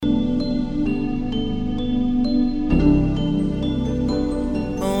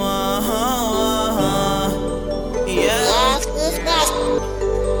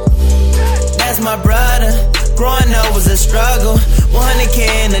up was a struggle.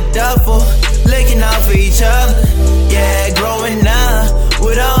 100K in the duffel, looking out for each other. Yeah, growing up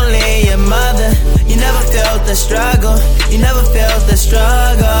with only your mother. You never felt the struggle, you never felt the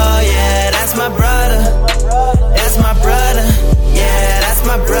struggle. Yeah, that's my brother, that's my brother. Yeah, that's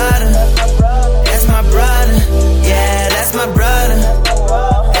my brother, that's my brother. Yeah, that's my brother,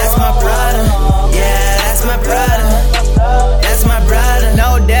 that's my brother. Yeah, that's my brother, that's my brother.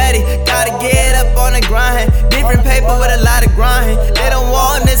 No daddy, gotta get up on the grind. Different paper with a lot of grind. They don't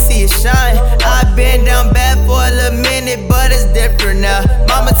wanna see it shine. I've been down bad for a little minute, but it's different now.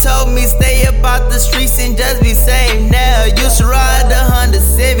 Mama told me stay about the streets and just be safe now. Used to ride the Honda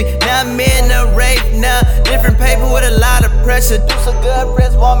Civic, now I'm in a rape now. Different paper with a lot of pressure. Do some good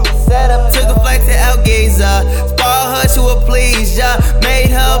friends want me set up. Took a flight to Algaza, spoiled her to a please ya.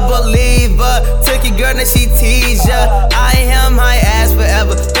 Made her believe her. Took your girl and she teased ya. I am high ass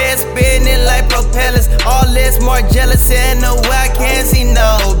forever. Been spinning like propellers. All this more jealous in a way I can't see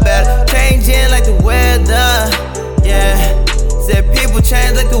no better. Changing like the weather, yeah. Said people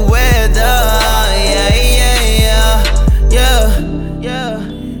change like the weather, yeah, yeah, yeah, yeah,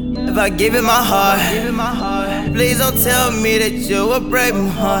 yeah. If I give it my heart, please don't tell me that you will break my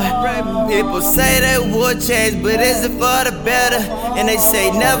heart. People say they would change, but is it for the better? And they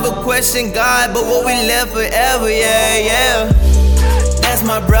say never question God, but what we live forever, yeah, yeah. That's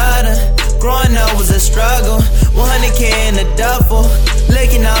my brother. Growing up was a struggle. 100K in the duffel,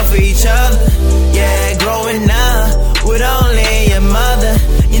 looking out for each other. Yeah, growing up with only your mother.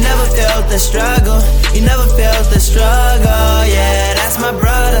 You never felt the struggle, you never felt the struggle. Yeah, that's my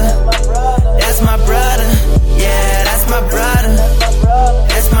brother, that's my brother. Yeah, that's my brother,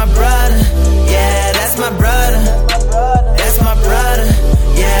 that's my brother. Yeah, that's my brother, that's my brother.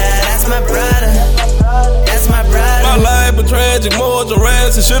 Yeah, that's my brother, that's my brother. My life been tragic, more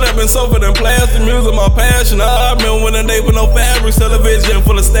Jurassic. Should have been sober than plastic. Music my passion. I remember when a day with no fabric, television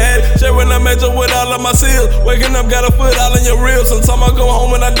full of static. Sharing a major with all of my seals. Waking up, got a foot all in your ribs. Sometimes I go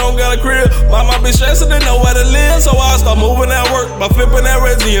home and I don't got a crib. Mama be stressing, they know where to live. So I start moving at work by flipping that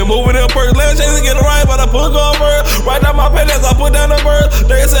resin and moving in perks. Let chasing get it right, but I put go first. Right down my pen as I put down the birds.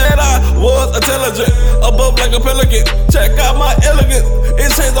 They said I was intelligent, above like a pelican. Check out my elegance. It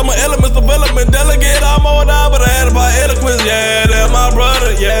changed all my elements, development, delegate. I'm on out, but I had about eloquence. Yeah, that's my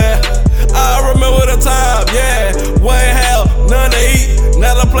brother, yeah. I remember the time, yeah. We ain't have none to eat,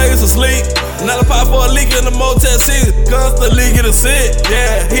 not a place to sleep, not a pot for a leak in the Motel 6. Constantly getting sick,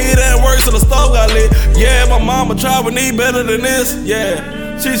 yeah. He didn't work so the stove got lit. Yeah, my mama tried to need better than this, yeah.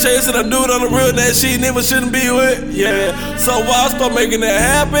 She chasing a dude on the real that she never shouldn't be with, yeah. So I start making that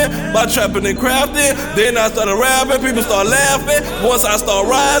happen by trapping and crafting. Then I started rapping, people start laughing. Once I start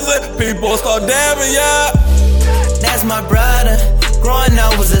rising, people start dabbing, yeah. That's my brother. Growing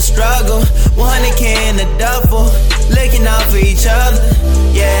up was a struggle. 100K in the duffel, looking out for each other.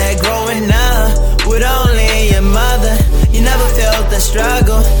 Yeah, growing up with only your mother. You never felt the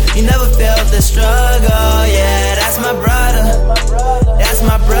struggle, you never felt the struggle.